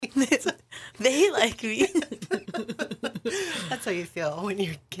like me. That's how you feel when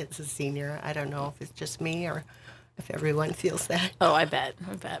your kid's a senior. I don't know if it's just me or if everyone feels that. Oh, I bet.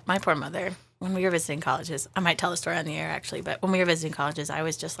 My poor mother, when we were visiting colleges, I might tell the story on the air actually, but when we were visiting colleges, I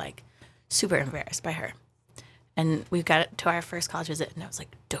was just like super embarrassed by her. And we got to our first college visit, and I was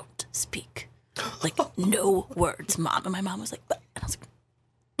like, don't speak. Like, no words, Mom. And my mom was like, what? And I was like,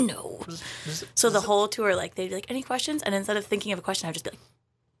 no. So the whole tour, like, they'd be like, any questions? And instead of thinking of a question, I'd just be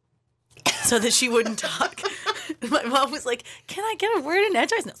like, so that she wouldn't talk. My mom was like, can I get a word in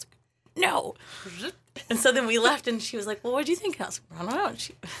edgewise? And I was like, no. And so then we left, and she was like, well, what do you think? And I was like, I don't know. And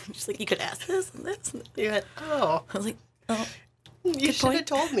she's like, you could ask this and this. And You went, oh. I was like, oh. You should have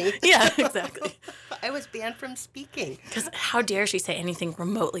told me. Yeah, exactly. I was banned from speaking. Because how dare she say anything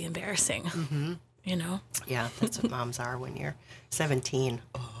remotely embarrassing? Mm-hmm. You know? Yeah, that's what moms are when you're 17.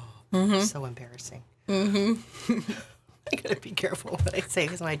 Mm-hmm. So embarrassing. Mm-hmm. I gotta be careful what I say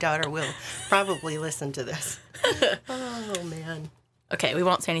because my daughter will probably listen to this. Oh, man. Okay, we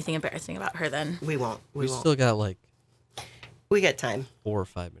won't say anything embarrassing about her then. We won't. We still got like We got time. 4 or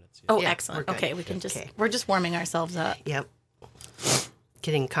 5 minutes. Oh, Yeah, excellent. we're good. Okay, we can just, Okay. we're just warming ourselves up. Yep.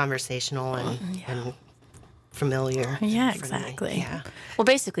 Getting conversational and familiar. Yeah, for me. exactly. Yeah. Well,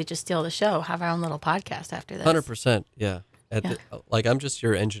 basically just steal the show, have our own little podcast after this. 100%. Yeah. Like I'm just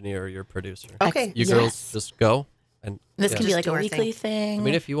your engineer, your producer. Okay. You Yes. girls just go. And This can be Just like do a our weekly thing. I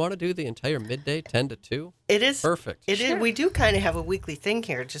mean, if you want to do the entire midday, 10 to 2, It is perfect. It is. Sure. We do kind of have a weekly thing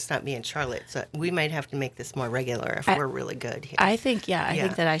here, just not me and Charlotte. So we might have to make this more regular if we're really good here. I think, I Yeah.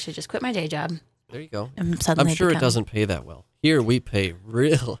 think that I should just quit my day job There you go. and suddenly I'm sure it become- doesn't pay that well. Here we pay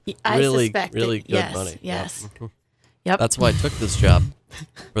I really suspect good yes, money. Yes. Yeah. Yep. That's why I took this job,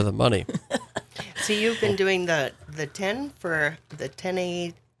 for the money. So you've been doing the 10 for the 10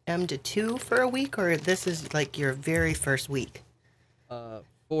 a.m. to 2 for a week, or this is like your very first week?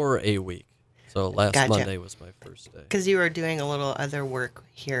 For a week. So last Gotcha. Monday was my first day. Because you were doing a little other work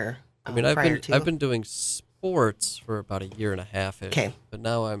here. I mean, I've been doing sports for about a year and a half. Okay. But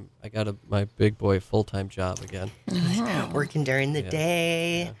now I got my big boy full-time job again. working during the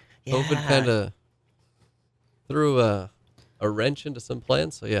day. Yeah. COVID kind of threw a wrench into some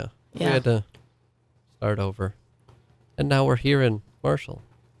plans, so we had to start over. And now we're here in Marshall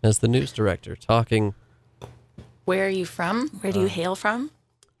as the news director, talking Where are you from? Where do you hail from?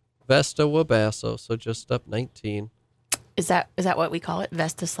 Vesta Wabasso, so just up 19. Is that what we call it?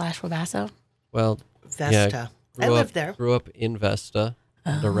 Vesta / Wabasso? Well, Vesta. I lived there. Grew up in Vesta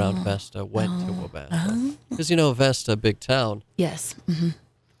and around Vesta, went to Wabasso. Because, Vesta, big town. Yes. Mm-hmm.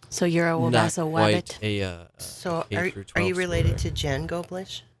 So you're a Wabasso Not quite Wabbit? a So K through are you 12 related school to Jen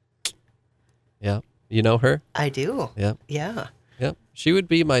Goblish? there. Yeah. You know her? I do. Yeah. Yeah. Yep. She would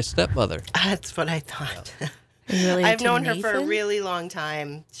be my stepmother. That's what I thought. Are you related I've to known her for a Nathan? really long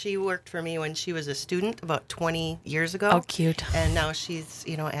time. She worked for me when she was a student about 20 years ago. Oh, cute. And now she's,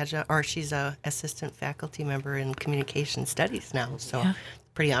 she's a assistant faculty member in communication studies now. So Yeah.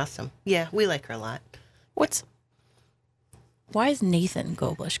 pretty awesome. Yeah, we like her a lot. Why is Nathan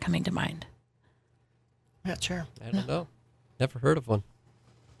Goblish coming to mind? Not sure. I don't know. Never heard of one.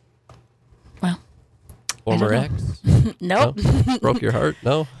 Well, Former I ex? nope. No? Broke your heart?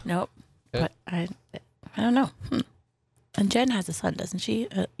 No? Nope. Okay. But I don't know. And Jen has a son, doesn't she?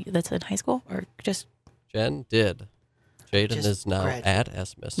 That's in high school or just? Jen did. Jaden Just is now grad- at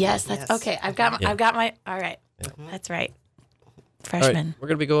SMSU. Yes, that's Yes. okay. I've got my. All right, that's right. All right, Freshman, we're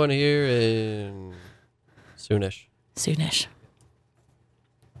going to be going here in soonish. soonish.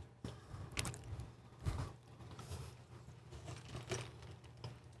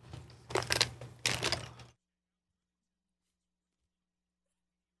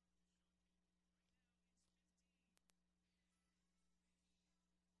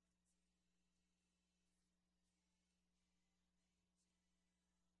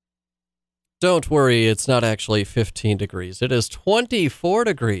 Don't worry, it's not actually 15 degrees. It is 24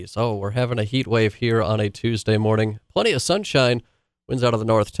 degrees. Oh, we're having a heat wave here on a Tuesday morning. Plenty of sunshine. Winds out of the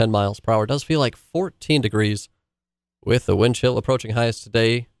north, 10 miles per hour. Does feel like 14 degrees with the wind chill approaching highs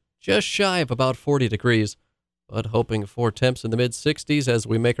today. Just shy of about 40 degrees, but hoping for temps in the mid-60s as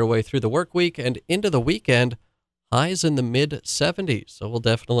we make our way through the work week and into the weekend. Highs in the mid-70s, so we'll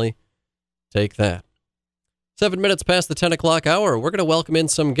definitely take that. 7 minutes past the 10 o'clock hour, we're going to welcome in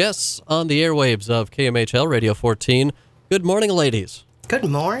some guests on the airwaves of KMHL Radio 14. Good morning, ladies. Good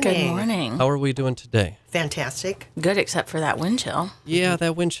morning. Good morning. How are we doing today? Fantastic. Good, except for that wind chill. Yeah,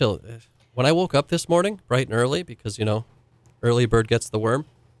 that wind chill. When I woke up this morning, bright and early, because, early bird gets the worm,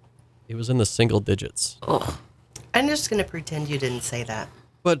 it was in the single digits. Oh, I'm just going to pretend you didn't say that.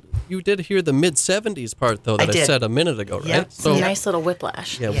 But you did hear the mid-70s part, though, that I did. said a minute ago, right? Yep. it's a Yeah. nice little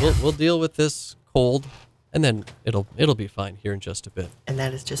whiplash. Yeah, Yeah. we'll deal with this cold, and then it'll be fine here in just a bit. And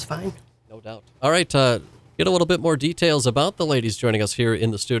that is just fine. No doubt. All right, get a little bit more details about the ladies joining us here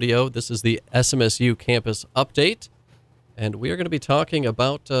in the studio. This is the SMSU campus update, and we are going to be talking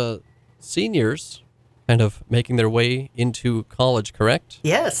about seniors kind of making their way into college, correct?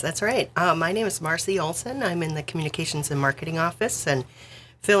 Yes, that's right. My name is Marcy Olson. I'm in the Communications and Marketing Office and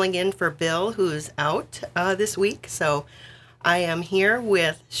filling in for Bill, who's out this week. So I am here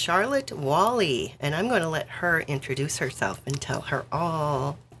with Charlotte Wahle, and I'm going to let her introduce herself and tell her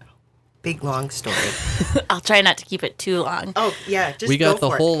all big, long story. I'll try not to keep it too long. Oh, yeah, just we got go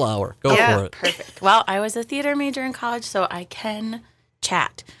the for whole it. hour. Go for it. Perfect. Well, I was a theater major in college, so I can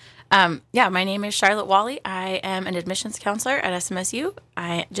chat. My name is Charlotte Wahle. I am an admissions counselor at SMSU.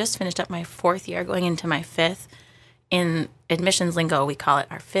 I just finished up my 4th year, going into my 5th. In admissions lingo, we call it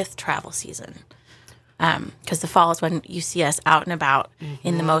our 5th travel season. Because the fall is when you see us out and about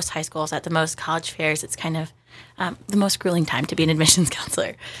in the most high schools, at the most college fairs. It's kind of the most grueling time to be an admissions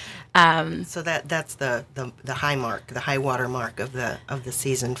counselor. So that's the high mark, the high water mark of the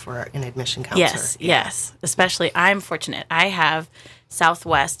season for an admission counselor. Yes. Especially, I'm fortunate. I have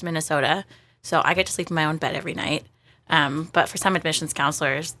Southwest Minnesota, so I get to sleep in my own bed every night. But for some admissions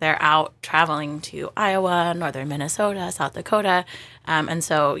counselors, they're out traveling to Iowa, northern Minnesota, South Dakota. And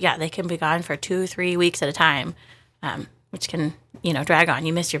so, they can be gone for 2-3 weeks at a time, which can, drag on.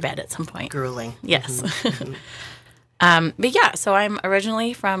 You miss your bed at some point. Grueling. Yes. So I'm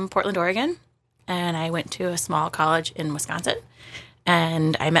originally from Portland, Oregon, and I went to a small college in Wisconsin.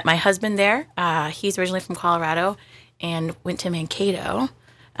 And I met my husband there. He's originally from Colorado and went to Mankato.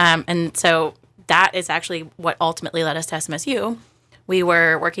 And so that is actually what ultimately led us to SMSU. We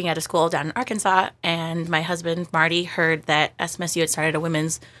were working at a school down in Arkansas, and my husband, Marty, heard that SMSU had started a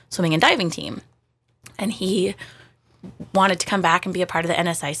women's swimming and diving team. And he wanted to come back and be a part of the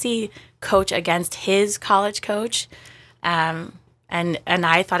NSIC, coach against his college coach. And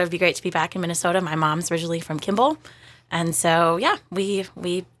I thought it would be great to be back in Minnesota. My mom's originally from Kimball. And so, we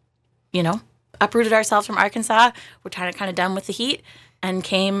uprooted ourselves from Arkansas. We're kind of done with the heat and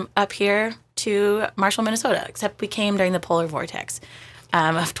came up here to Marshall, Minnesota, except we came during the polar vortex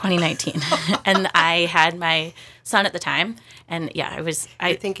of 2019. And I had my son at the time. And You're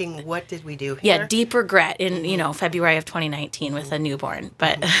thinking, what did we do here? Yeah, deep regret in, February of 2019 with a newborn.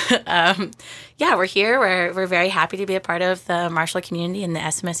 But we're here. We're very happy to be a part of the Marshall community and the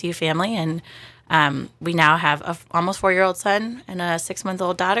SMSU family. And we now have a almost 4-year-old son and a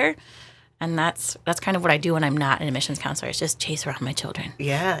 6-month-old daughter. And that's kind of what I do when I'm not an admissions counselor, is just chase around my children.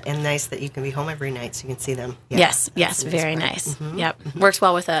 Yeah, and nice that you can be home every night so you can see them. Yeah, yes, very nice. Mm-hmm. Yep. Mm-hmm. Works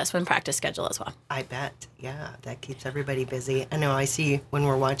well with a swim practice schedule as well. I bet. Yeah, that keeps everybody busy. I know I see when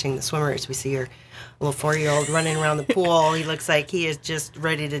we're watching the swimmers, we see your little 4-year-old running around the pool. He looks like he is just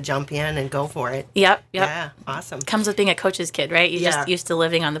ready to jump in and go for it. Yep. Yeah, awesome. Comes with being a coach's kid, right? You're just used to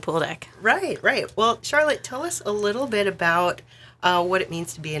living on the pool deck. Right. Well, Charlotte, tell us a little bit about what it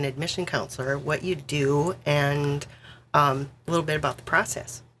means to be an admission counselor, what you do, and a little bit about the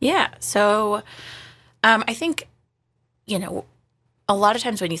process. Yeah. So I think, a lot of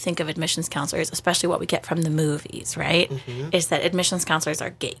times when you think of admissions counselors, especially what we get from the movies, right, is that admissions counselors are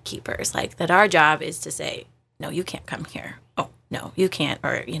gatekeepers, like that our job is to say, no, you can't come here. Oh, no, you can't.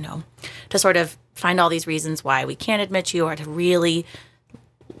 Or, to sort of find all these reasons why we can't admit you, or to really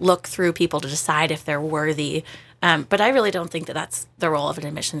look through people to decide if they're worthy. But I really don't think that that's the role of an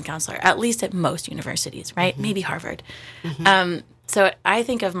admissions counselor, at least at most universities, right? Maybe Harvard. So I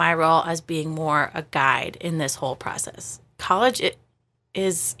think of my role as being more a guide in this whole process. College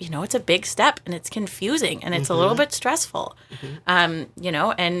is, it's a big step, and it's confusing, and it's a little bit stressful,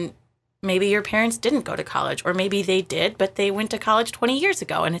 and maybe your parents didn't go to college, or maybe they did, but they went to college 20 years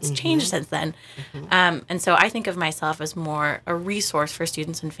ago, and it's changed since then. And so I think of myself as more a resource for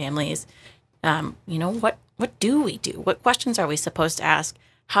students and families. What do we do? What questions are we supposed to ask?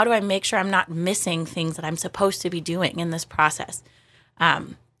 How do I make sure I'm not missing things that I'm supposed to be doing in this process?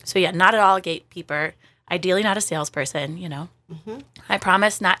 Not at all a gatekeeper. Ideally not a salesperson, I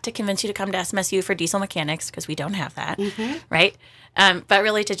promise not to convince you to come to SMSU for diesel mechanics, because we don't have that, right? But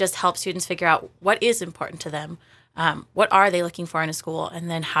really to just help students figure out what is important to them. What are they looking for in a school? And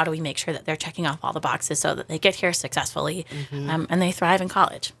then how do we make sure that they're checking off all the boxes so that they get here successfully and they thrive in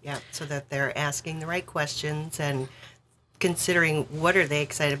college? Yeah, so that they're asking the right questions and considering what are they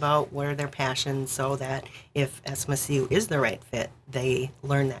excited about, what are their passions, so that if SMSU is the right fit, they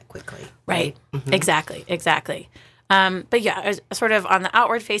learn that quickly. Right. Exactly. Sort of on the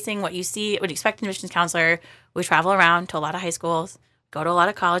outward facing, what you expect an admissions counselor, we travel around to a lot of high schools, go to a lot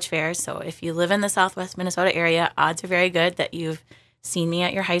of college fairs. So if you live in the Southwest Minnesota area, odds are very good that you've seen me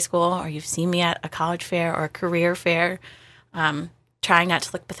at your high school or you've seen me at a college fair or a career fair, trying not to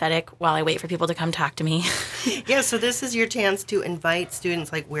look pathetic while I wait for people to come talk to me. Yeah, so this is your chance to invite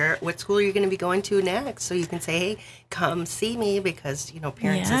students, like what school are you going to be going to next? So you can say, hey, come see me, because,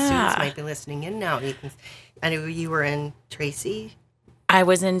 parents and students might be listening in now. I know you were in Tracy. I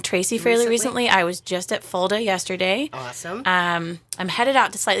was in Tracy fairly recently. I was just at Fulda yesterday. Awesome. I'm headed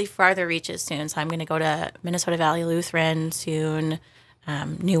out to slightly farther reaches soon, so I'm going to go to Minnesota Valley Lutheran soon,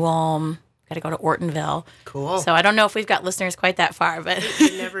 New Ulm. Got to go to Ortonville. Cool. So I don't know if we've got listeners quite that far, but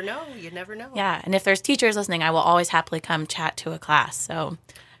you never know. You never know. Yeah, and if there's teachers listening, I will always happily come chat to a class. So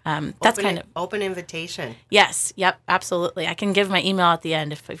that's kind of open invitation. Yes. Yep. Absolutely. I can give my email at the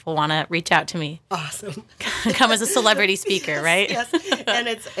end if people want to reach out to me. Awesome. Come as a celebrity speaker, yes, right?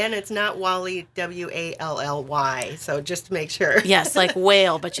 Yes. And it's not Wahle, Wally. So just to make sure. Yes, like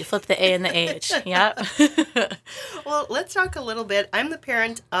whale, but you flip the A and the H. Yep. Well, let's talk a little bit. I'm the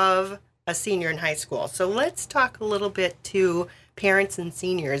parent of a senior in high school. So let's talk a little bit to parents and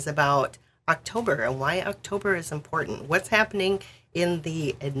seniors about October and why October is important. What's happening in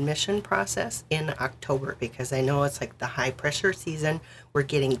the admission process in October? Because I know it's like the high pressure season. We're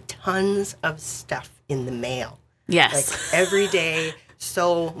getting tons of stuff in the mail. Yes. Like every day,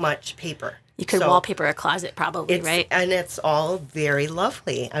 so much paper. You could wallpaper a closet probably, right? And it's all very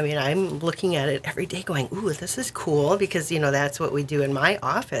lovely. I mean, I'm looking at it every day going, ooh, this is cool, because, that's what we do in my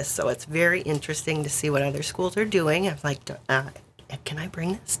office. So it's very interesting to see what other schools are doing. I'm like, can I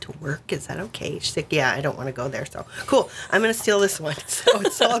bring this to work? Is that okay? She's like, yeah, I don't want to go there. So cool. I'm going to steal this one. So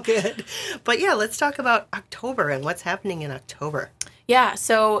it's all good. But yeah, let's talk about October and what's happening in October. Yeah.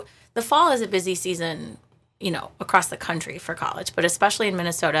 So the fall is a busy season, across the country for college, but especially in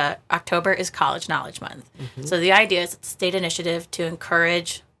Minnesota, October is College Knowledge Month. Mm-hmm. So the idea is it's a state initiative to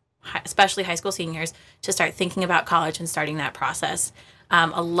encourage, especially high school seniors, to start thinking about college and starting that process.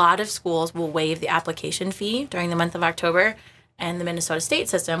 A lot of schools will waive the application fee during the month of October, and the Minnesota state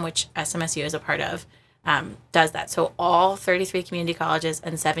system, which SMSU is a part of, does that. So all 33 community colleges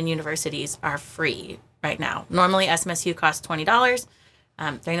and 7 universities are free right now. Normally, SMSU costs $20.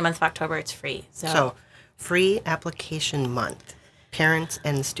 During the month of October, it's free. So free application month. Parents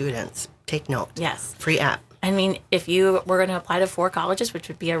and students, take note. Yes. Free app. I mean, if you were going to apply to 4 colleges, which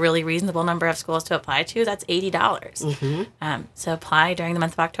would be a really reasonable number of schools to apply to, that's $80. Mm-hmm. So apply during the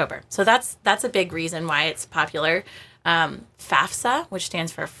month of October. So that's a big reason why it's popular. FAFSA, which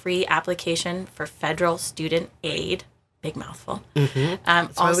stands for Free Application for Federal Student Aid. Big mouthful. Mm-hmm.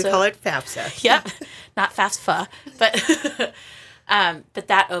 That's why we call it FAFSA. Yep. Not FAFSA, but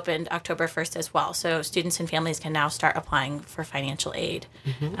that opened October 1st as well. So students and families can now start applying for financial aid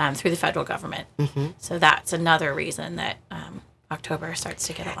through the federal government. Mm-hmm. So that's another reason that October starts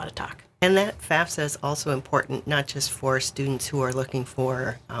to get a lot of talk. And that FAFSA is also important, not just for students who are looking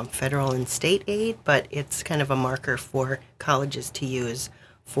for federal and state aid, but it's kind of a marker for colleges to use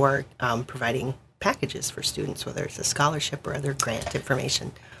for providing packages for students, whether it's a scholarship or other grant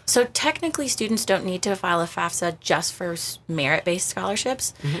information. So technically, students don't need to file a FAFSA just for merit-based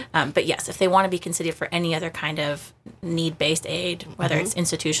scholarships. Mm-hmm. But yes, if they want to be considered for any other kind of need-based aid, whether it's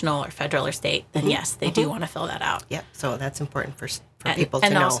institutional or federal or state, then yes, they do want to fill that out. Yeah, so that's important for people to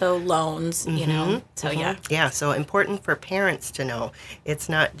know. And also loans, So yeah. Yeah, so important for parents to know. It's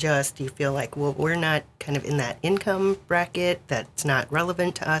not just you feel like, well, we're not kind of in that income bracket that's not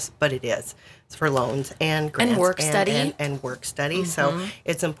relevant to us, but it is. It's for loans and grants. And work study. And work study. Mm-hmm. So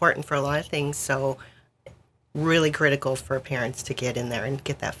it's important for a lot of things. So really critical for parents to get in there and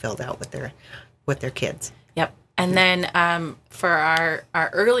get that filled out with their kids. Yep. And then for our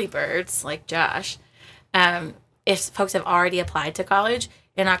early birds, like Josh, if folks have already applied to college,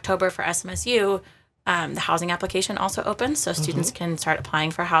 in October for SMSU, the housing application also opens. So students can start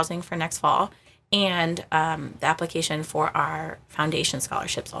applying for housing for next fall. And the application for our foundation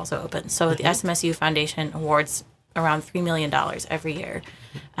scholarships also opens. So the SMSU Foundation awards around $3 million every year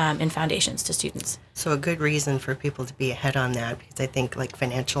in foundations to students. So a good reason for people to be ahead on that, because I think like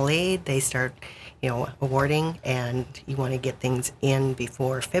financial aid, they start, awarding, and you want to get things in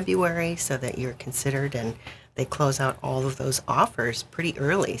before February so that you're considered, and they close out all of those offers pretty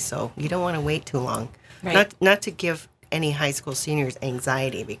early. So you don't want to wait too long. Right. Not to give any high school seniors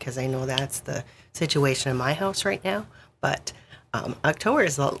anxiety, because I know that's the situation in my house right now, but October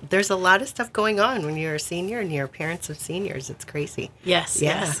there's a lot of stuff going on when you're a senior and you're parents of seniors. It's crazy. Yes.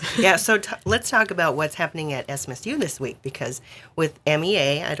 Yeah. So let's talk about what's happening at SMSU this week, because with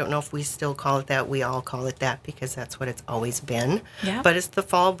MEA, I don't know if we still call it that. We all call it that because that's what it's always been. Yeah. But it's the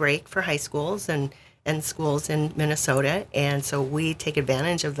fall break for high schools and schools in Minnesota, and so we take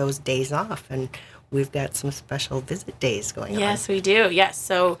advantage of those days off. And we've got some special visit days going on. Yes, we do. Yes.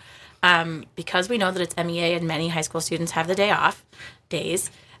 So because we know that it's MEA and many high school students have the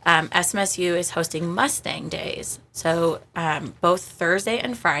days, SMSU is hosting Mustang Days. So both Thursday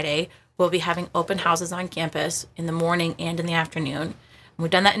and Friday, we'll be having open houses on campus in the morning and in the afternoon. And we've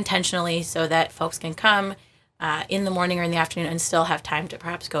done that intentionally so that folks can come in the morning or in the afternoon and still have time to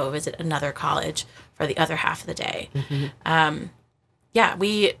perhaps go visit another college for the other half of the day.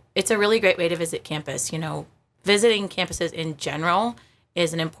 It's a really great way to visit campus. Visiting campuses in general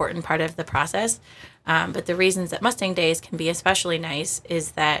is an important part of the process. But the reasons that Mustang Days can be especially nice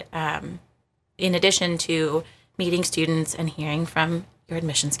is that in addition to meeting students and hearing from your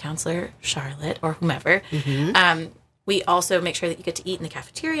admissions counselor, Charlotte, or whomever, we also make sure that you get to eat in the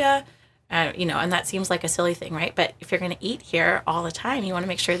cafeteria, and that seems like a silly thing, right? But if you're going to eat here all the time, you want to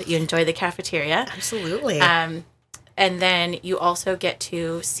make sure that you enjoy the cafeteria. Absolutely. And then you also get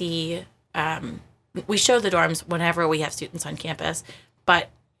to see, we show the dorms whenever we have students on campus, but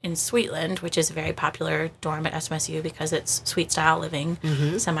in Sweetland, which is a very popular dorm at SMSU because it's suite style living,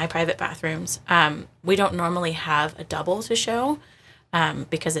 semi-private bathrooms, we don't normally have a double to show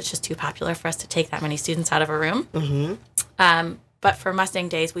because it's just too popular for us to take that many students out of a room. But for Mustang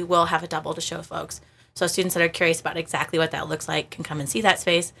Days, we will have a double to show folks. So students that are curious about exactly what that looks like can come and see that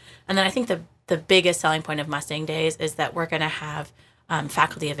space. And then I think the biggest selling point of Mustang Days is that we're going to have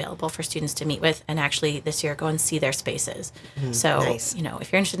faculty available for students to meet with and actually this year go and see their spaces. So, nice. If you're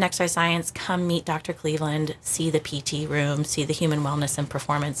interested in exercise science, come meet Dr. Cleveland, see the PT room, see the Human Wellness and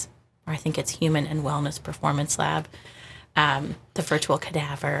Performance, or I think it's Human and Wellness Performance Lab, the virtual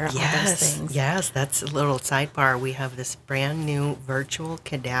cadaver, all those things. Yes, that's a little sidebar. We have this brand new virtual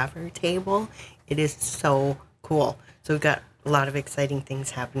cadaver table. It is so cool. So we've got a lot of exciting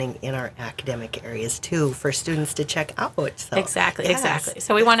things happening in our academic areas too for students to check out. So, Exactly.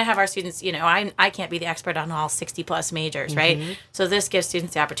 So we want to have our students, I can't be the expert on all 60 plus majors, right? So this gives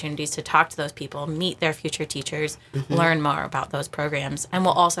students the opportunities to talk to those people, meet their future teachers, learn more about those programs. And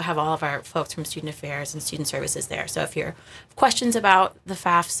we'll also have all of our folks from student affairs and student services there. So if you have questions about the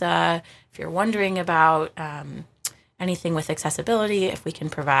FAFSA, if you're wondering about anything with accessibility, if we can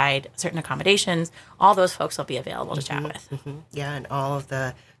provide certain accommodations, all those folks will be available to chat with. Yeah, and all of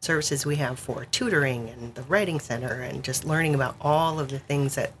the services we have for tutoring and the writing center and just learning about all of the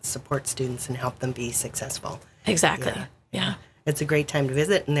things that support students and help them be successful. Exactly. Yeah. It's a great time to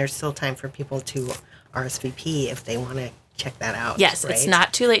visit, and there's still time for people to RSVP if they want to check that out. Yes, right? It's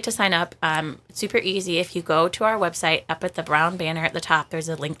not too late to sign up. It's super easy. If you go to our website, up at the brown banner at the top, there's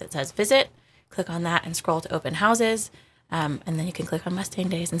a link that says visit. Click on that and scroll to open houses, and then you can click on Mustang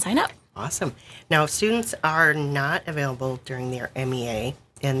Days and sign up. Awesome. Now, students are not available during their MEA,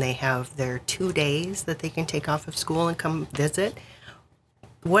 and they have their 2 days that they can take off of school and come visit.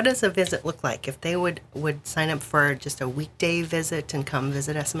 What does a visit look like? If they would sign up for just a weekday visit and come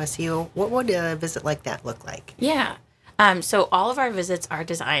visit SMSU, what would a visit like that look like? Yeah. So all of our visits are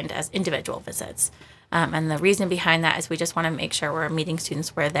designed as individual visits. And the reason behind that is we just want to make sure we're meeting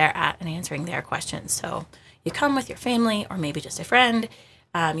students where they're at and answering their questions. So you come with your family or maybe just a friend.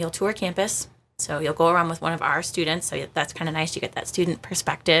 You'll tour campus. So you'll go around with one of our students. So that's kind of nice. You get that student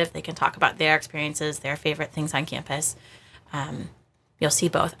perspective. They can talk about their experiences, their favorite things on campus. You'll see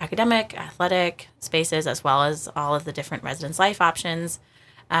both academic, athletic spaces, as well as all of the different residence life options.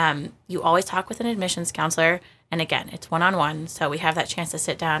 You always talk with an admissions counselor. And again, it's one-on-one, so we have that chance to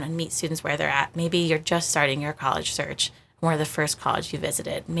sit down and meet students where they're at. Maybe you're just starting your college search. We're the first college you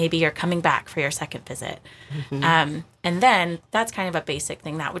visited. Maybe you're coming back for your second visit. And then that's kind of a basic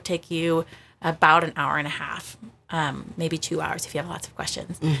thing. That would take you about an hour and a half, maybe 2 hours if you have lots of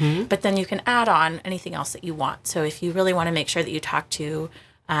questions. But then you can add on anything else that you want. So if you really want to make sure that you talk to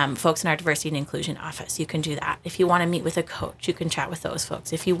folks in our diversity and inclusion office, you can do that. If you want to meet with a coach, you can chat with those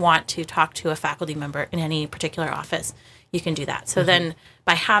folks. If you want to talk to a faculty member in any particular office, you can do that. So then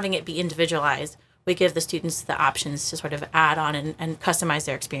by having it be individualized, we give the students the options to sort of add on and customize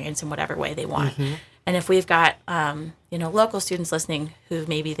their experience in whatever way they want. And if we've got, local students listening who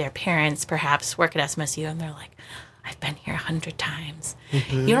maybe their parents perhaps work at SMSU and they're like, I've been here 100 times.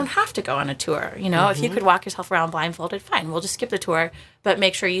 You don't have to go on a tour. If you could walk yourself around blindfolded, fine. We'll just skip the tour, but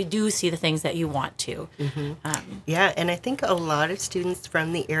make sure you do see the things that you want to. Yeah, and I think a lot of students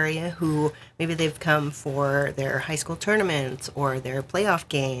from the area who maybe they've come for their high school tournaments or their playoff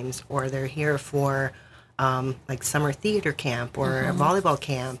games, or they're here for like summer theater camp or a volleyball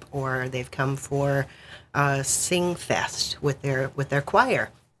camp, or they've come for Sing Fest with their choir.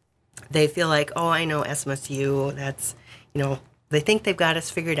 They feel like, oh, I know SMSU, that's, they think they've got us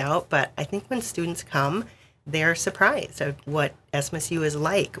figured out. But I think when students come, they're surprised at what SMSU is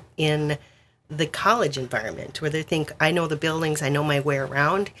like in the college environment where they think, I know the buildings, I know my way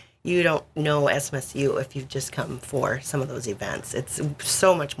around. You don't know SMSU if you've just come for some of those events. It's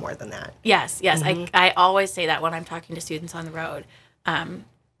so much more than that. Yes. I always say that when I'm talking to students on the road.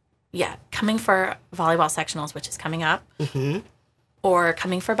 Coming for volleyball sectionals, which is coming up, or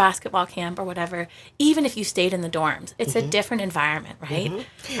coming for basketball camp or whatever, even if you stayed in the dorms, it's a different environment, right?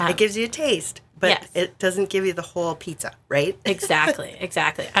 It gives you a taste, but it doesn't give you the whole pizza, right? Exactly.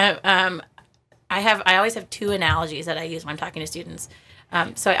 I always have two analogies that I use when I'm talking to students.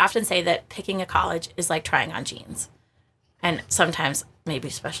 So I often say that picking a college is like trying on jeans. And sometimes, maybe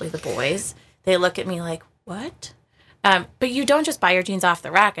especially the boys, they look at me like, what? But you don't just buy your jeans off the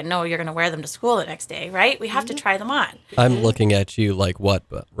rack and know you're going to wear them to school the next day, right? We have to try them on. I'm looking at you like what,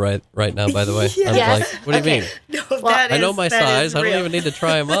 but right now, by the way. I'm like, what do you mean? No, I know my size. I don't even need to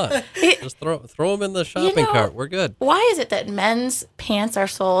try them on. Just throw them in the shopping cart. We're good. Why is it that men's pants are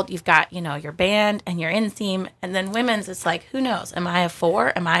sold? You've got, your band and your inseam, and then women's, it's like, who knows? Am I a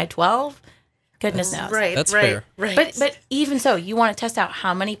 4? Am I a 12? Goodness knows. Right. That's fair. Right. But even so, you want to test out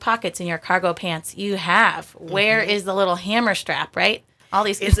how many pockets in your cargo pants you have. Where is the little hammer strap, right? All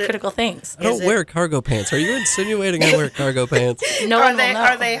these critical things. I don't wear cargo pants. Are you insinuating I wear cargo pants? No one will know.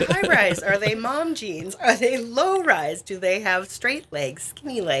 Are they high rise? Are they mom jeans? Are they low rise? Do they have straight legs,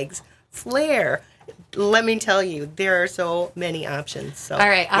 skinny legs, flare? Let me tell you, there are so many options. So, all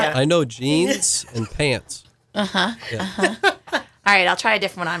right. I know jeans and pants. All right, I'll try a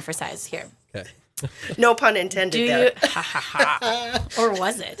different one on for size here. Okay. No pun intended Do there. you? Ha ha ha. Or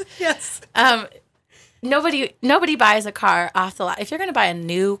was it? Yes. Nobody buys a car off the lot. If you're going to buy a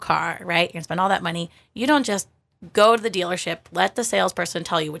new car, right, you're going to spend all that money, you don't just go to the dealership, let the salesperson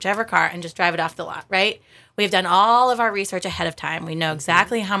tell you whichever car, and just drive it off the lot, right? We've done all of our research ahead of time. We know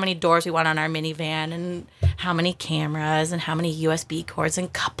exactly how many doors we want on our minivan and how many cameras and how many USB cords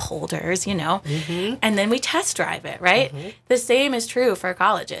and cup holders, And then we test drive it, right? The same is true for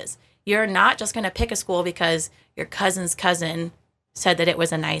colleges. You're not just going to pick a school because your cousin's cousin said that it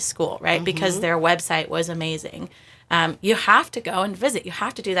was a nice school, right? Because their website was amazing. You have to go and visit. You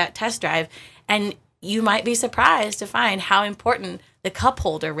have to do that test drive. And you might be surprised to find how important the cup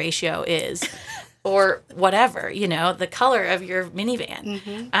holder ratio is or whatever, the color of your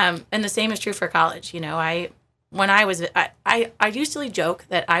minivan. And the same is true for college. I usually joke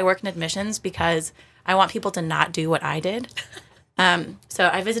that I work in admissions because I want people to not do what I did. So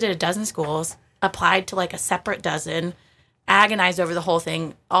I visited a dozen schools, applied to like a separate dozen, agonized over the whole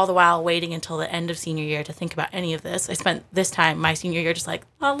thing, all the while waiting until the end of senior year to think about any of this. I spent this time, my senior year, just like,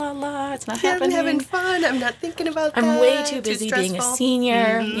 la, la, la, it's not happening. I'm having fun. I'm not thinking about that. I'm way too busy being a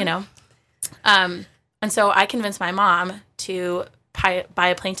senior, And so I convinced my mom to buy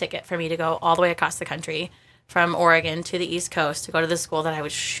a plane ticket for me to go all the way across the country from Oregon to the East Coast to go to the school that I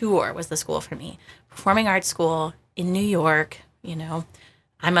was sure was the school for me. Performing arts school in New York,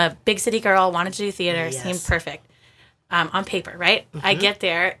 I'm a big city girl, wanted to do theater, seemed perfect. On paper, right? I get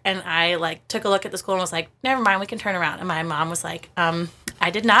there and I took a look at the school and was like, never mind, we can turn around. And my mom was like, I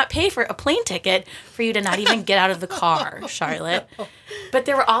did not pay for a plane ticket for you to not even get out of the car, Charlotte. But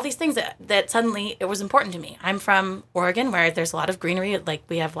there were all these things that suddenly it was important to me. I'm from Oregon where there's a lot of greenery,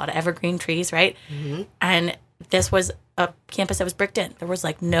 we have a lot of evergreen trees, right? And this was a campus that was bricked in. There was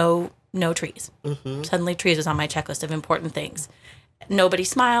no trees. Suddenly trees was on my checklist of important things. Nobody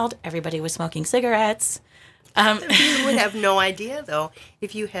smiled. Everybody was smoking cigarettes. You would have no idea, though,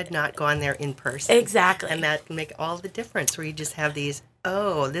 if you had not gone there in person. Exactly. And that can make all the difference where you just have these,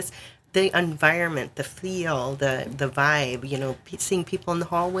 the environment, the feel, the vibe, seeing people in the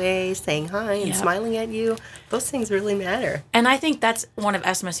hallway, saying hi and smiling at you. Those things really matter. And I think that's one of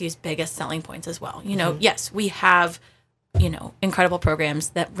SMSU's biggest selling points as well. Yes, we have, incredible programs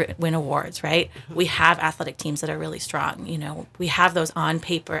that win awards, right? We have athletic teams that are really strong. We have those on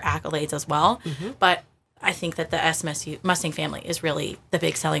paper accolades as well. But I think that the SMSU Mustang family is really the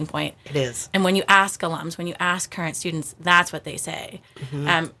big selling point. It is. And when you ask alums, when you ask current students, that's what they say.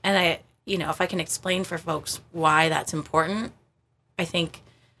 And I, if I can explain for folks why that's important, I think,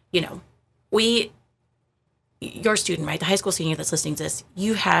 your student, right, the high school senior that's listening to this,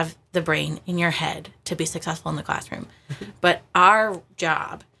 you have the brain in your head to be successful in the classroom. But our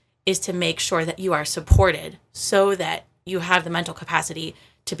job is to make sure that you are supported so that you have the mental capacity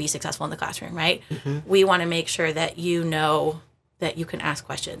to be successful in the classroom, right? We want to make sure that you know that you can ask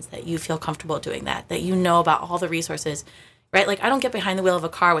questions, that you feel comfortable doing that you know about all the resources. right? Like I don't get behind the wheel of a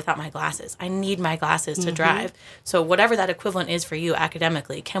car without my glasses. I need my glasses to drive. So whatever that equivalent is for you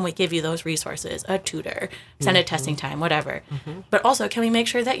academically, can we give you those resources, a tutor, extended testing time, whatever. But also, can we make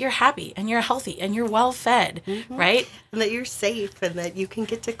sure that you're happy and you're healthy and you're well fed, right? And that you're safe and that you can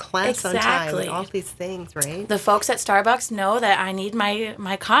get to class on time and all these things, right? The folks at Starbucks know that I need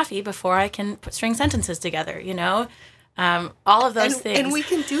my coffee before I can string sentences together, you know? All of those things. And we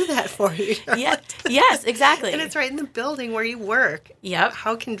can do that for you. Yes, exactly. And it's right in the building where you work. Yep.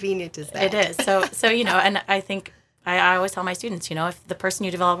 How convenient is that? It is. So you know, and I think I always tell my students, you know, if the person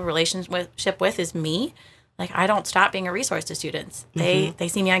you develop a relationship with is me, like I don't stop being a resource to students. They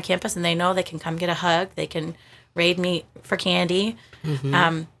see me on campus and they know they can come get a hug. They can raid me for candy.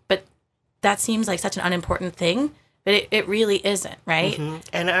 But that seems like such an unimportant thing. But it really isn't, right?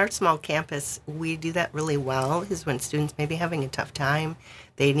 And our small campus, we do that really well, is when students may be having a tough time,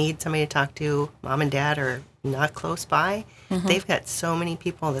 they need somebody to talk to, mom and dad are not close by. They've got so many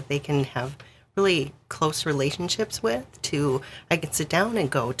people that they can have really close relationships with I can sit down and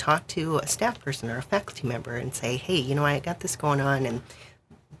go talk to a staff person or a faculty member and say, hey, you know, I got this going on, and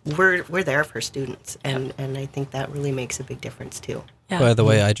we're there for students. And I think that really makes a big difference, too. Yeah. By the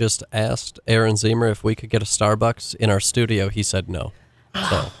way, I just asked Aaron Ziemer if we could get a Starbucks in our studio. He said no.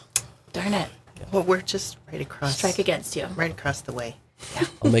 So. Darn it. Well, we're just right across. Strike against you. Right across the way.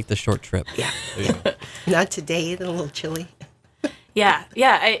 I'll make the short trip. Yeah. Not today, a little chilly. Yeah.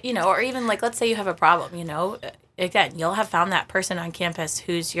 Or even like, let's say you have a problem, you know, again, you'll have found that person on campus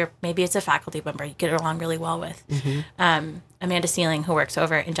who's maybe it's a faculty member you get along really well with. Amanda Sealing, who works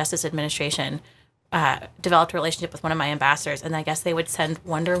over in Justice Administration, developed a relationship with one of my ambassadors, and I guess they would send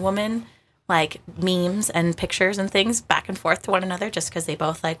Wonder Woman like memes and pictures and things back and forth to one another just because they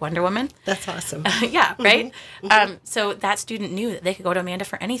both like Wonder Woman. That's awesome. Yeah, right? So that student knew that they could go to Amanda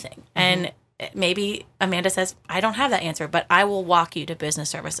for anything. And maybe Amanda says, I don't have that answer, but I will walk you to business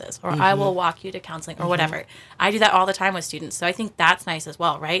services, or I will walk you to counseling, or whatever. I do that all the time with students. So I think that's nice as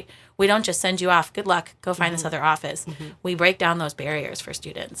well, right? We don't just send you off, good luck, go find this other office. We break down those barriers for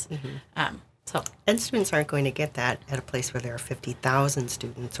students. And students aren't going to get that at a place where there are 50,000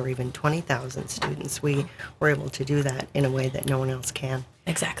 students or even 20,000 students. We were able to do that in a way that no one else can.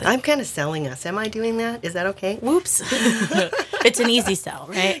 Exactly. I'm kind of selling us. Am I doing that? Is that okay? Whoops. It's an easy sell,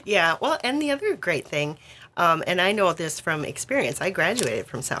 right? Yeah. Well, and the other great thing, and I know this from experience, I graduated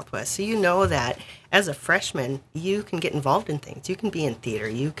from Southwest, so you know that as a freshman, you can get involved in things. You can be in theater.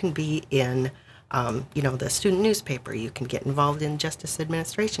 You can be in the student newspaper. You can get involved in Justice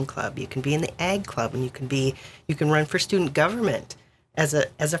Administration Club. You can be in the Ag Club, and you can run for student government as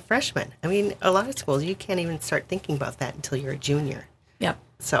a freshman. I mean, a lot of schools you can't even start thinking about that until you're a junior. Yep.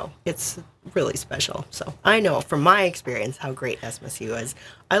 So it's really special. So I know from my experience how great SMSU is.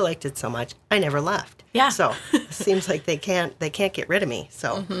 I liked it so much I never left. Yeah. So it seems like they can't get rid of me.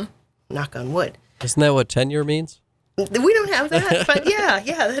 So knock on wood. Isn't that what tenure means? We don't have that, but yeah,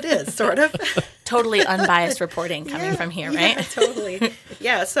 that is sort of. Totally unbiased reporting coming from here, right? Yeah, totally.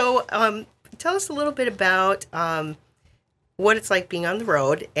 Yeah. So tell us a little bit about what it's like being on the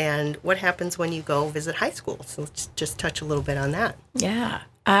road and what happens when you go visit high school. So let's just touch a little bit on that. Yeah.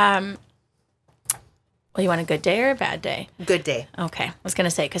 Well, you want a good day or a bad day? Good day. Okay. I was going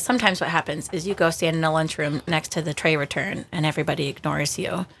to say, because sometimes what happens is you go stand in a lunchroom next to the tray return and everybody ignores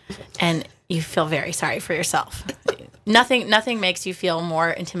you and you feel very sorry for yourself. Nothing makes you feel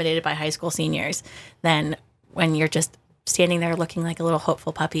more intimidated by high school seniors than when you're just standing there looking like a little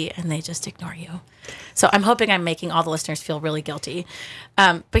hopeful puppy and they just ignore you. So I'm hoping I'm making all the listeners feel really guilty.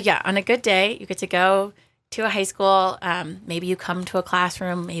 But yeah, on a good day, you get to go to a high school. Maybe you come to a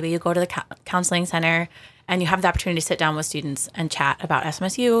classroom. Maybe you go to the counseling center and you have the opportunity to sit down with students and chat about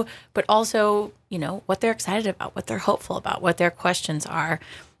SMSU, but also, you know, what they're excited about, what they're hopeful about, what their questions are,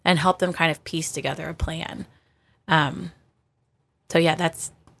 and help them kind of piece together a plan. So yeah,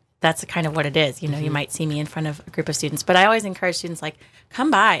 that's kind of what it is. You know, you might see me in front of a group of students, but I always encourage students, like, come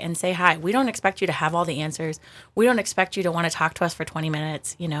by and say hi. We don't expect you to have all the answers. We don't expect you to want to talk to us for 20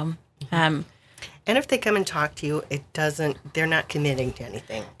 minutes, you know. And if they come and talk to you, they're not committing to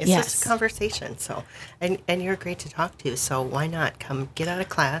anything. It's just a conversation. So, and you're great to talk to. So why not come get out of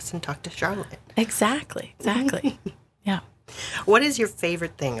class and talk to Charlotte? Exactly. Yeah. What is your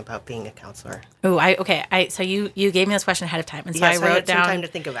favorite thing about being a counselor? Oh, so you gave me this question ahead of time, and so I wrote had down some time to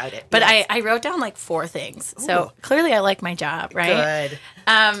think about it. But yes. I wrote down like 4 things. Ooh. So clearly, I like my job, right?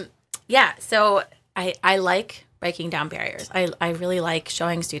 Good. Yeah. So I like breaking down barriers. I really like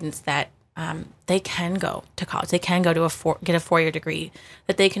showing students that they can go to college. They can go to get a 4-year degree.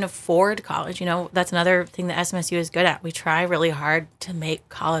 That they can afford college. You know, that's another thing that SMSU is good at. We try really hard to make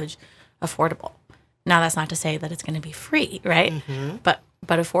college affordable. Now, that's not to say that it's going to be free, right? But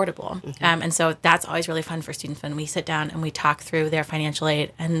affordable. And so that's always really fun for students when we sit down and we talk through their financial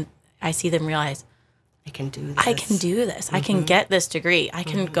aid, and I see them realize, I can do this. I can do this. I can get this degree. I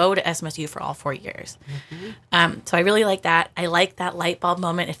can go to SMSU for all 4 years. So I really like that. I like that light bulb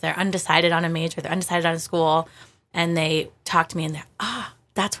moment if they're undecided on a major, they're undecided on a school, and they talk to me and they're,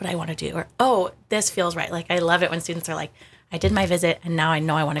 that's what I want to do. Or, oh, this feels right. Like, I love it when students are like, I did my visit and now I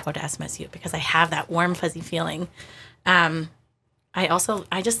know I want to go to SMSU because I have that warm, fuzzy feeling.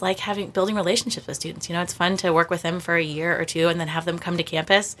 I just like building relationships with students. You know, it's fun to work with them for a year or two and then have them come to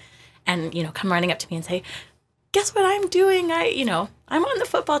campus and, you know, come running up to me and say, guess what I'm doing? I'm on the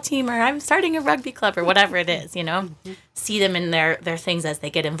football team, or I'm starting a rugby club, or whatever it is, you know, see them in their things as they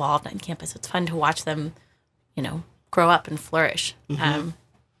get involved on campus. It's fun to watch them, you know, grow up and flourish. And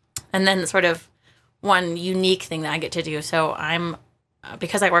then sort of one unique thing that I get to do. So I'm,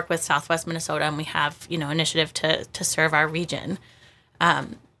 because I work with Southwest Minnesota and we have, you know, initiative to serve our region.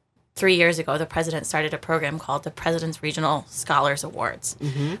 3 years ago, the president started a program called the President's Regional Scholars Awards,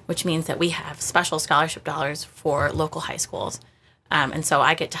 which means that we have special scholarship dollars for local high schools. And so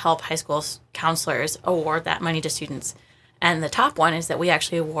I get to help high school counselors award that money to students. And the top one is that we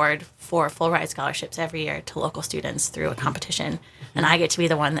actually award 4 full ride scholarships every year to local students through a competition. And I get to be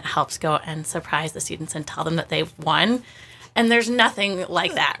the one that helps go and surprise the students and tell them that they've won. And there's nothing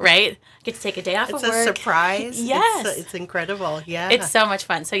like that, right? I get to take a day off of work. It's a surprise. Yes. It's incredible. Yeah. It's so much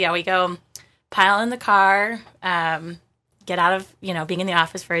fun. So, yeah, we go pile in the car, get out of, you know, being in the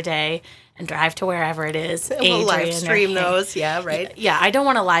office for a day and drive to wherever it is. We'll live stream those. Yeah, right? Yeah, I don't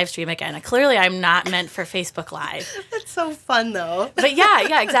want to live stream again. Clearly, I'm not meant for Facebook Live. That's so fun, though. But,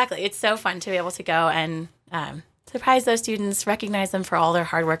 yeah, exactly. It's so fun to be able to go and surprise those students, recognize them for all their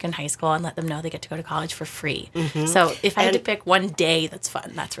hard work in high school, and let them know they get to go to college for free. So if I had to pick one day that's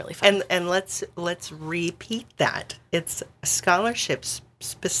fun, that's really fun. And let's repeat that. It's scholarships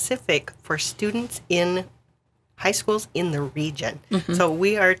specific for students in high schools in the region. So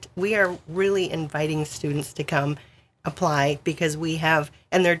we are really inviting students to come apply because we have,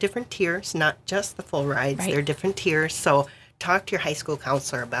 and there are different tiers, not just the full rides. Right. There are different tiers. So talk to your high school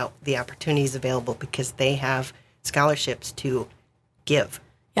counselor about the opportunities available because they have scholarships to give.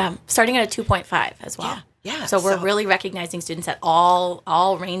 Yeah, starting at a 2.5 as well. Yeah. So we're really recognizing students at all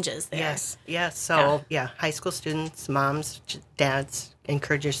ranges there. Yes. So, high school students, moms, dads,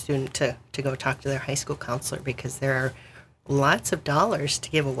 encourage your student to go talk to their high school counselor because there are lots of dollars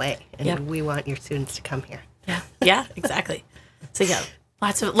to give away, and we want your students to come here. Yeah, exactly. So,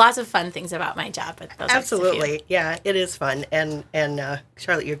 lots of fun things about my job. But those Absolutely. Yeah, it is fun. And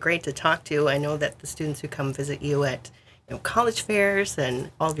Charlotte, you're great to talk to. I know that the students who come visit you at college fairs and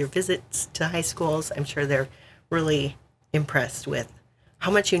all of your visits to high schools, I'm sure they're really impressed with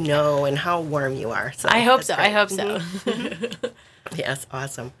how much you know and how warm you are. So I hope so. Great. I hope so. Yes,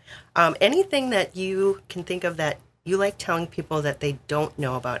 awesome. Anything that you can think of that you like telling people that they don't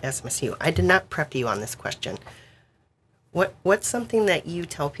know about SMSU? I did not prep you on this question. What's something that you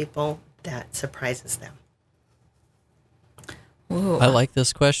tell people that surprises them? Ooh. I like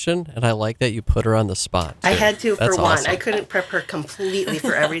this question, and I like that you put her on the spot. I had to That's for one. awesome. I couldn't prep her completely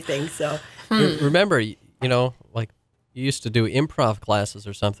for everything. So Remember, like you used to do improv classes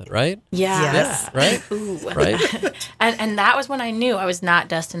or something, right? Yeah. Yes. Right? Ooh. Right? And that was when I knew I was not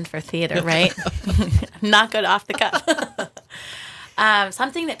destined for theater, right? Not good off the cuff.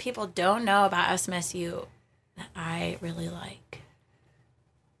 Something that people don't know about SMSU that I really like.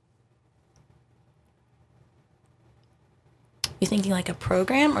 You thinking like a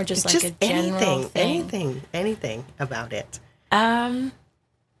program or just like a general thing? Anything about it. I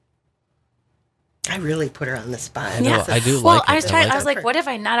really put her on the spot. I know, Yeah. I do Well, like it. I was trying. I it. was like, what have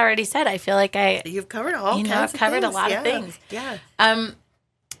I not already said? I feel like You've covered all kinds I've of covered things. a lot of things. Yeah.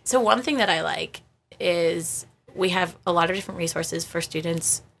 So one thing that I like is we have a lot of different resources for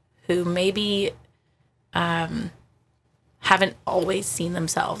students who maybe haven't always seen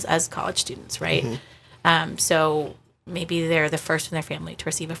themselves as college students, right? So maybe they're the first in their family to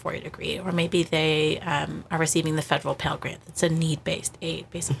receive a 4-year degree, or maybe they are receiving the federal Pell Grant. It's a need-based aid,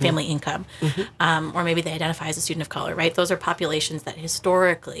 based on family income. Or maybe they identify as a student of color, right? Those are populations that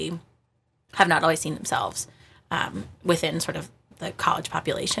historically have not always seen themselves within sort of the college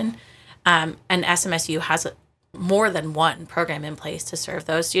population. And SMSU has more than one program in place to serve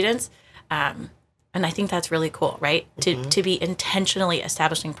those students. And I think that's really cool, right? To be intentionally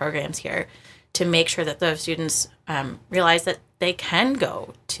establishing programs here to make sure that those students realize that they can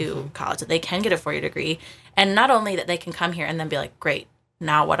go to college, that they can get a 4-year degree, and not only that they can come here and then be like, great,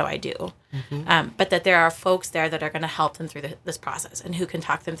 now what do I do? But that there are folks there that are going to help them through this process and who can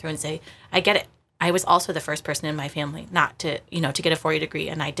talk them through and say, I get it. I was also the first person in my family not to, to get a 4-year degree,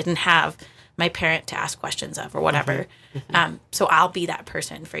 and I didn't have my parent to ask questions of or whatever. So I'll be that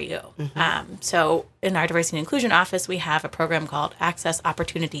person for you. So in our diversity and inclusion office, we have a program called Access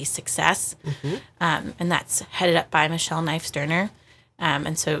Opportunity Success, and that's headed up by Michelle Knife-Sterner.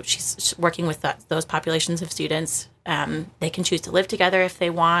 And so she's working with those populations of students. They can choose to live together if they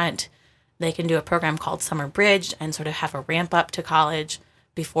want. They can do a program called Summer Bridge and sort of have a ramp up to college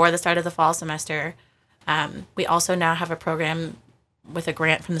before the start of the fall semester. We also now have a program with a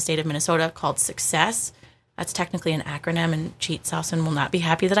grant from the state of Minnesota called Success. That's technically an acronym, and Cheat Souson will not be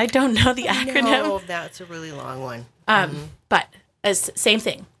happy that I don't know the acronym. No, that's a really long one. But same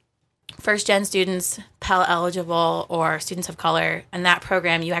thing. First-gen students, Pell eligible, or students of color. And that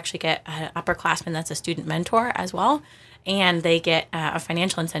program, you actually get an upperclassman that's a student mentor as well. And they get a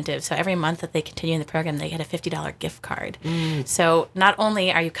financial incentive. So every month that they continue in the program, they get a $50 gift card. So not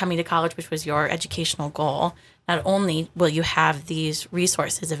only are you coming to college, which was your educational goal, not only will you have these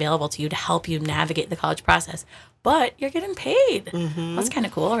resources available to you to help you navigate the college process, but you're getting paid. That's kind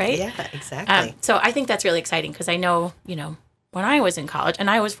of cool, right? Yeah, exactly. So I think that's really exciting because I know, when I was in college, and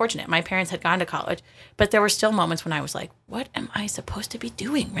I was fortunate, my parents had gone to college, but there were still moments when I was like, what am I supposed to be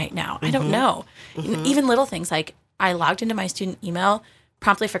doing right now? I don't know. Even little things like I logged into my student email,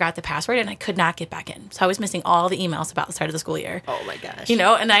 promptly forgot the password, and I could not get back in. So I was missing all the emails about the start of the school year. Oh my gosh.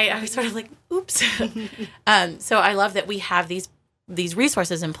 And I was sort of like, oops. So I love that we have these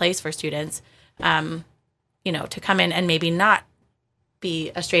resources in place for students, to come in and maybe not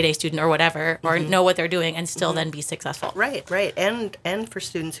be a straight A student or whatever, or know what they're doing and still then be successful. Right. And for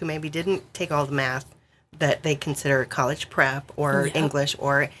students who maybe didn't take all the math that they consider college prep or English,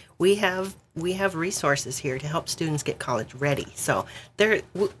 or we have resources here to help students get college ready. So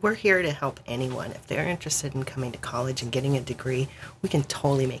we're here to help anyone. If they're interested in coming to college and getting a degree, we can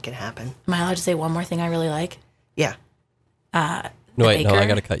totally make it happen. Am I allowed to say one more thing I really like? Yeah. No, I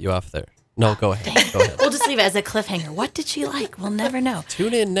got to cut you off there. No, go ahead. Go ahead. We'll just leave it as a cliffhanger. What did she like? We'll never know.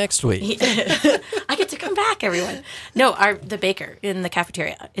 Tune in next week. I get to come back, everyone. No, the baker in the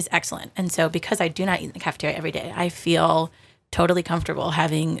cafeteria is excellent. And so because I do not eat in the cafeteria every day, I feel totally comfortable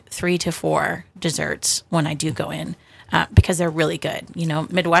having 3 to 4 desserts when I do go in because they're really good.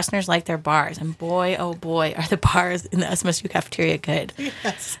 Midwesterners like their bars, and boy, oh boy, are the bars in the SMSU cafeteria good.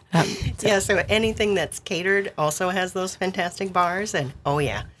 Yes. So anything that's catered also has those fantastic bars, and oh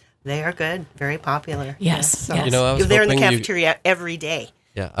yeah. They are good, very popular. Yes. So yes. I was they're in the cafeteria every day.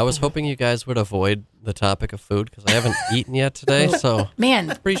 Yeah, I was hoping you guys would avoid the topic of food because I haven't eaten yet today. So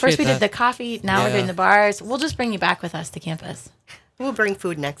man, first we that. did the coffee, now we're doing the bars. We'll just bring you back with us to campus. We'll bring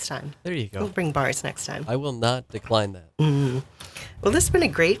food next time. There you go. We'll bring bars next time. I will not decline that. Well, this has been a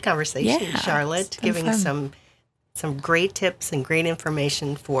great conversation, Charlotte, giving fun. some great tips and great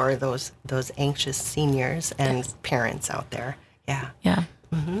information for those anxious seniors and parents out there. Yeah. Yeah.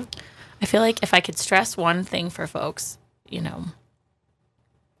 I feel like if I could stress one thing for folks,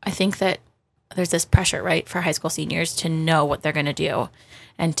 I think that there's this pressure, right, for high school seniors to know what they're going to do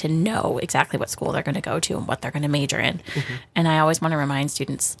and to know exactly what school they're going to go to and what they're going to major in. And I always want to remind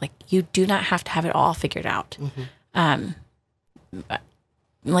students, like, you do not have to have it all figured out.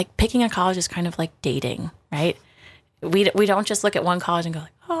 Like picking a college is kind of like dating, right? We don't just look at one college and go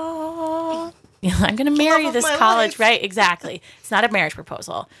like, oh, I'm going to marry this college, right? Exactly. It's not a marriage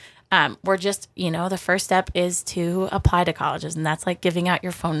proposal. We're just, the first step is to apply to colleges, and that's like giving out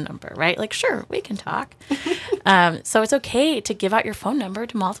your phone number, right? Like, sure, we can talk. So it's okay to give out your phone number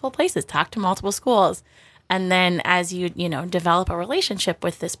to multiple places, talk to multiple schools. And then as you, develop a relationship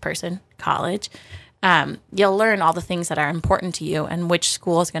with this person, college, you'll learn all the things that are important to you and which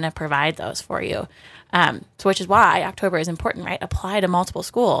school is going to provide those for you. So which is why October is important, right? Apply to multiple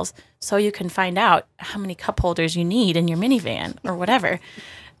schools so you can find out how many cup holders you need in your minivan or whatever.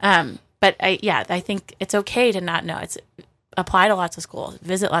 But I think it's okay to not know. It's apply to lots of schools,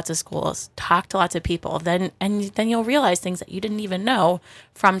 visit lots of schools, talk to lots of people. Then you'll realize things that you didn't even know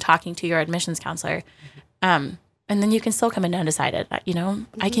from talking to your admissions counselor. And then you can still come in undecided.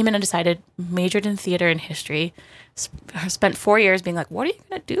 I came in undecided, majored in theater and history, spent 4 years being like, what are you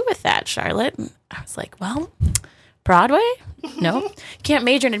going to do with that, Charlotte? And I was like, well, Broadway? No. You can't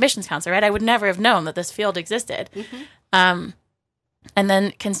major in admissions counselor, right? I would never have known that this field existed. And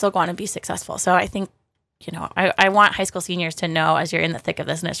then can still go on and be successful. So I think, I want high school seniors to know as you're in the thick of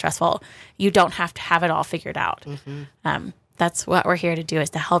this and it's stressful, you don't have to have it all figured out. That's what we're here to do,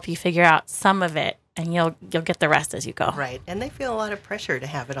 is to help you figure out some of it, and you'll get the rest as you go. Right. And they feel a lot of pressure to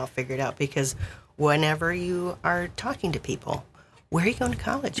have it all figured out, because whenever you are talking to people where are you going to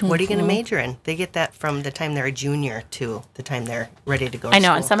college? What are you going to major in? They get that from the time they're a junior to the time they're ready to go to I know,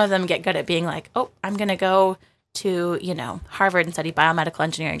 school. and some of them get good at being like, oh, I'm going to go to, Harvard and study biomedical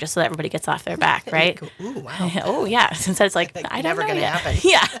engineering just so that everybody gets off their back, right? Ooh, wow. Oh, yeah. Instead, it's like, I don't Never know going to yet. happen.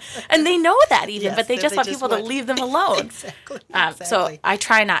 Yeah. And they know that even, Yes, but they just want people to would. leave them alone. Exactly. So I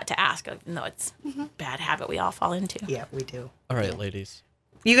try not to ask, even though it's a bad habit we all fall into. Yeah, we do. All right, ladies.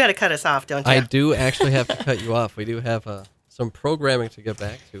 You got to cut us off, don't you? I do actually have to cut you off. We do have some programming to get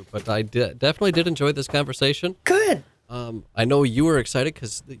back to, but I definitely did enjoy this conversation. Good. I know you were excited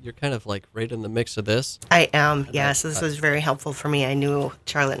because you're kind of like right in the mix of this. I am, yes. This was very helpful for me. I knew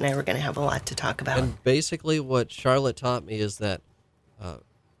Charlotte and I were going to have a lot to talk about. And basically what Charlotte taught me is that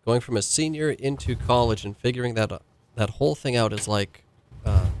going from a senior into college and figuring that whole thing out is like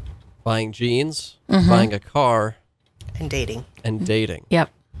buying jeans, buying a car, And dating. and dating. Yep.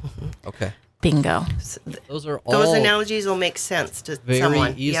 Okay. Bingo. Those are all Those analogies will make sense to very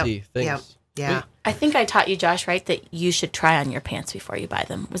someone. easy Yep, things. Yep. Yeah. Sweet. I think I taught you, Josh, right, that you should try on your pants before you buy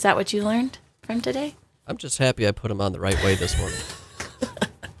them. Was that what you learned from today? I'm just happy I put them on the right way this morning.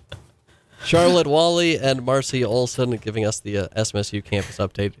 Charlotte Wahle and Marcy Olson giving us the SMSU campus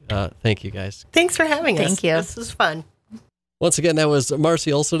update. Thank you, guys. Thanks for having us. Thank you. This was fun. Once again, that was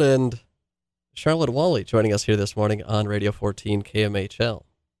Marcy Olson and Charlotte Wahle joining us here this morning on Radio 14 KMHL.